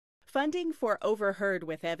Funding for Overheard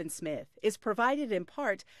with Evan Smith is provided in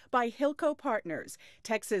part by Hilco Partners,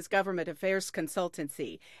 Texas Government Affairs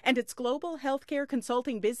Consultancy, and its global healthcare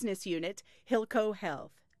consulting business unit, Hilco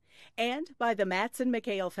Health, and by the Matson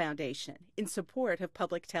McHale Foundation in support of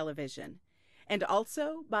public television, and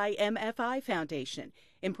also by MFI Foundation,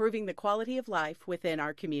 improving the quality of life within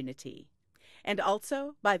our community, and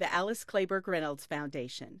also by the Alice Kleberg Reynolds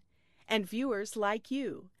Foundation, and viewers like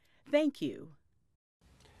you. Thank you.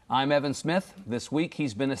 I'm Evan Smith. This week,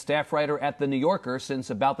 he's been a staff writer at The New Yorker since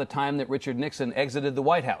about the time that Richard Nixon exited the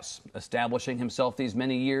White House, establishing himself these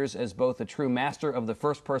many years as both a true master of the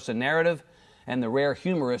first-person narrative and the rare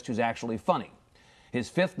humorist who's actually funny. His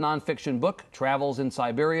fifth nonfiction book, Travels in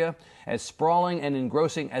Siberia, as sprawling and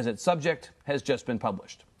engrossing as its subject, has just been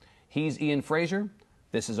published. He's Ian Frazier.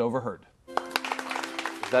 This is Overheard.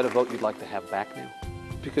 Is that a vote you'd like to have back now?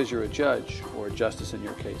 Because you're a judge, or a justice in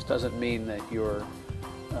your case, doesn't mean that you're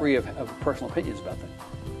free of personal opinions about them.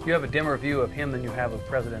 You have a dimmer view of him than you have of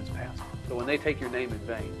presidents past. So when they take your name in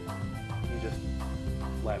vain, you just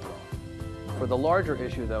laugh it off. For the larger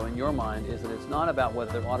issue, though, in your mind, is that it's not about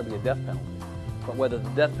whether there ought to be a death penalty, but whether the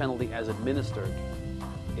death penalty as administered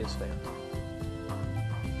is fair.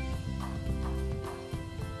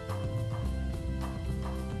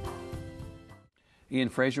 Ian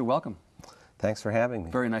Frazier, welcome. Thanks for having me.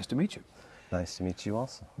 Very nice to meet you. Nice to meet you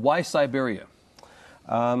also. Why Siberia?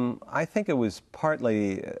 I think it was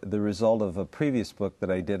partly the result of a previous book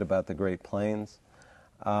that I did about the Great Plains.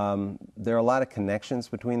 There are a lot of connections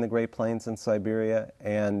between the Great Plains and Siberia,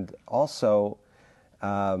 and also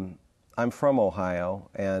I'm from Ohio,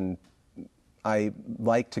 and I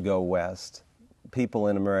like to go west. People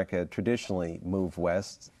in America traditionally move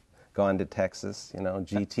west, gone to Texas, you know,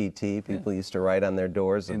 GTT. People used to write on their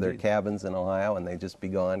doors of their cabins in Ohio, and they'd just be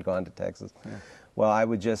gone to Texas. Yeah. Well, I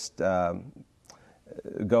would just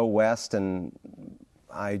go west, and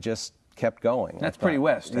I just kept going. That's pretty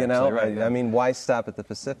west, actually, you know. right? I mean, why stop at the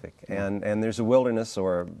Pacific? And there's a wilderness,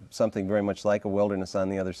 or something very much like a wilderness on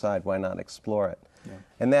the other side. Why not explore it? Yeah.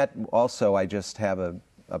 And that also, I just have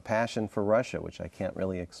a passion for Russia, which I can't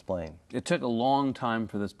really explain. It took a long time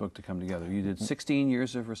for this book to come together. You did 16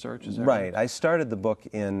 years of research, is that right? Right. I started the book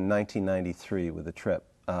in 1993 with a trip,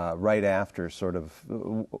 right after sort of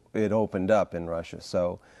it opened up in Russia.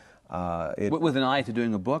 So. With an eye to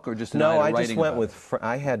doing a book, or just an no, eye to I writing just went about with.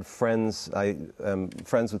 I had friends. I am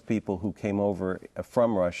friends with people who came over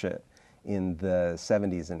from Russia in the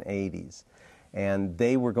 70s and 80s, and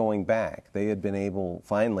they were going back. They had been able,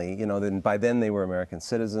 finally, you know. Then by then they were American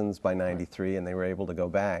citizens by '93, and they were able to go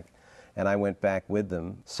back. And I went back with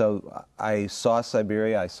them. So I saw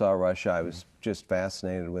Siberia. I saw Russia. I was just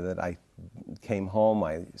fascinated with it. I came home.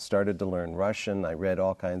 I started to learn Russian. I read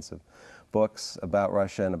all kinds of books about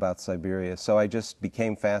Russia and about Siberia. So I just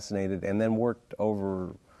became fascinated, and then worked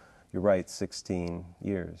over, you're right, 16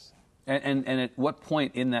 years. And at what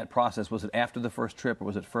point in that process, was it after the first trip, or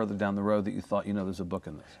was it further down the road that you thought, you know, there's a book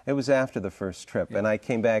in this? It was after the first trip, Yeah. and I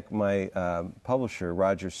came back. My publisher,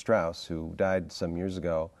 Roger Strauss, who died some years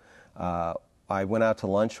ago, I went out to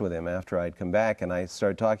lunch with him after I'd come back, and I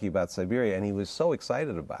started talking about Siberia, and he was so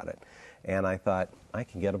excited about it. And I thought, I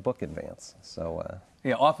can get a book advance. So.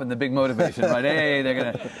 Yeah, often the big motivation, right? Hey,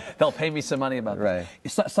 they'll pay me some money about that.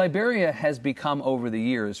 Right. Siberia has become, over the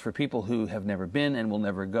years, for people who have never been and will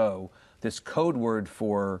never go, this code word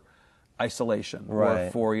for isolation, right.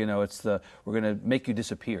 or for, you know, it's we're going to make you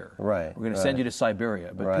disappear. Right. We're going to send you to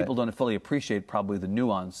Siberia. But right. people don't fully appreciate probably the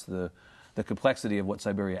nuance, the complexity of what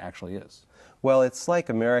Siberia actually is. Well, it's like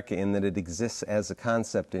America in that it exists as a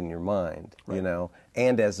concept in your mind, right. you know,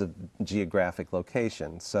 and as a geographic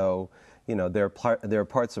location. So, you know, there are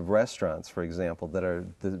parts of restaurants, for example, that are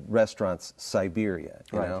the restaurants Siberia,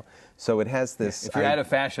 you right. know. So it has this. If you're out of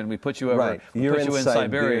fashion, we put you over. Right. We put you in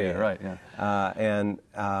Siberia. Right. Yeah. And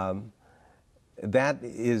that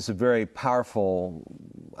is a very powerful.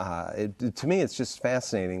 To me, it's just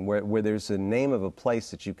fascinating where there's a name of a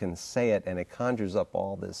place that you can say it, and it conjures up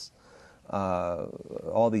all this.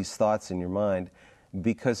 All these thoughts in your mind,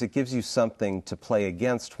 because it gives you something to play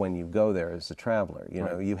against when you go there as a traveler. You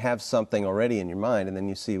know, you have something already in your mind, and then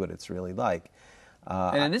you see what it's really like.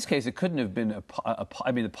 And in this case, it couldn't have been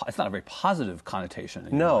I mean, it's not a very positive connotation.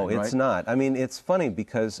 No, mind, it's not. I mean, it's funny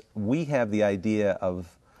because we have the idea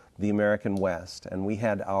of the American West, and we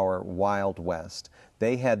had our Wild West.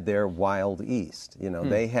 They had their Wild East. You know,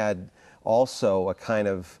 they had also a kind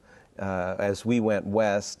of as we went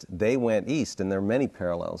west, they went east, and there are many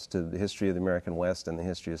parallels to the history of the American West and the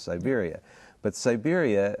history of Siberia. But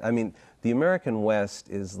Siberia, I mean, the American West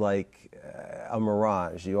is like a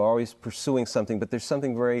mirage. You're always pursuing something, but there's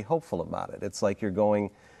something very hopeful about it. It's like you're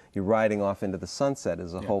going, you're riding off into the sunset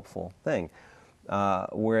is a hopeful thing.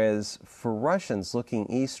 Whereas for Russians, looking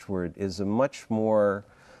eastward is a much more,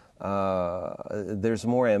 there's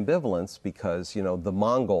more ambivalence because, you know, the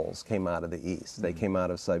Mongols came out of the east. They came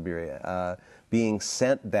out of Siberia. Being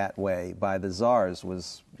sent that way by the Tsars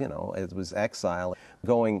was, you know, it was exile.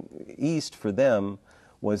 Going east for them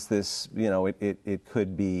was this, you know, it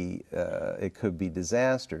could be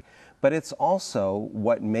disaster. But it's also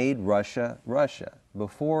what made Russia Russia.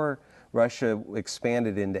 Before Russia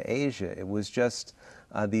expanded into Asia, it was just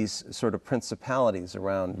these sort of principalities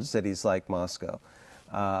around cities like Moscow.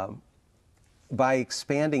 By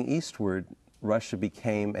expanding eastward, Russia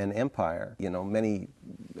became an empire. You know, many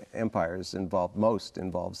empires most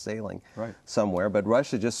involve sailing somewhere, but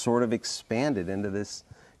Russia just sort of expanded into this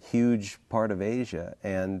huge part of Asia,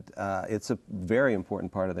 and it's a very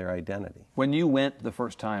important part of their identity. When you went the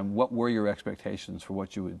first time, what were your expectations for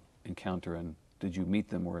what you would encounter, and did you meet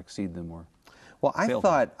them or exceed them? Or well,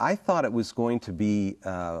 I thought it was going to be,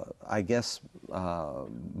 I guess,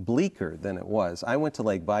 bleaker than it was. I went to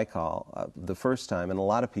Lake Baikal the first time, and a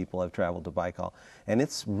lot of people have traveled to Baikal, and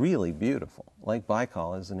it's really beautiful. Lake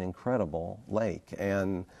Baikal is an incredible lake,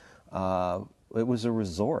 and it was a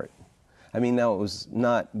resort. I mean, now it was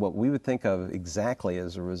not what we would think of exactly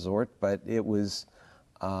as a resort, but it was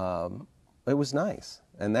nice,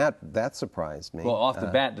 and that surprised me. Well, off the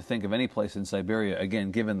bat, to think of any place in Siberia,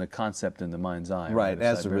 again, given the concept in the mind's eye. Right,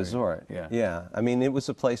 as Siberia. a resort. Yeah. I mean, it was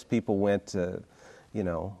a place people went to, you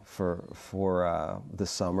know, for the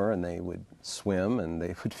summer, and they would swim and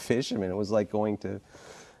they would fish. I mean, it was like going to,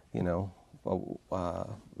 you know,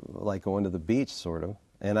 like going to the beach, sort of.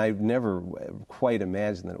 And I never quite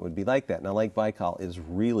imagined that it would be like that. Now, Lake Baikal is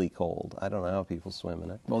really cold. I don't know how people swim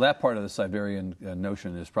in it. Well, that part of the Siberian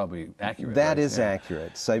notion is probably accurate. That is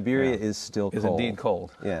accurate. Siberia is still cold. Is indeed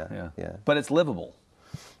cold. Yeah. But it's livable.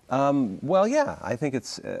 Well, yeah. I think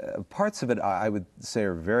it's parts of it I would say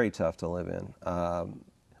are very tough to live in.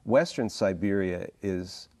 Western Siberia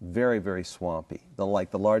is very, very swampy.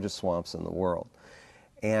 Like the largest swamps in the world,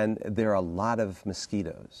 and there are a lot of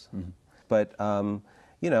mosquitoes. But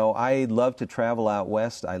you know, I love to travel out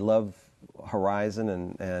west. I love horizon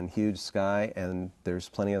and huge sky, and there's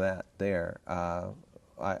plenty of that there.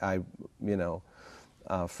 You know,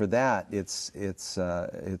 for that,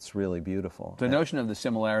 it's really beautiful. The notion of the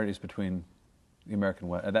similarities between the American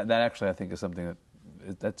West, that actually I think is something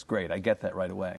that's great. I get that right away.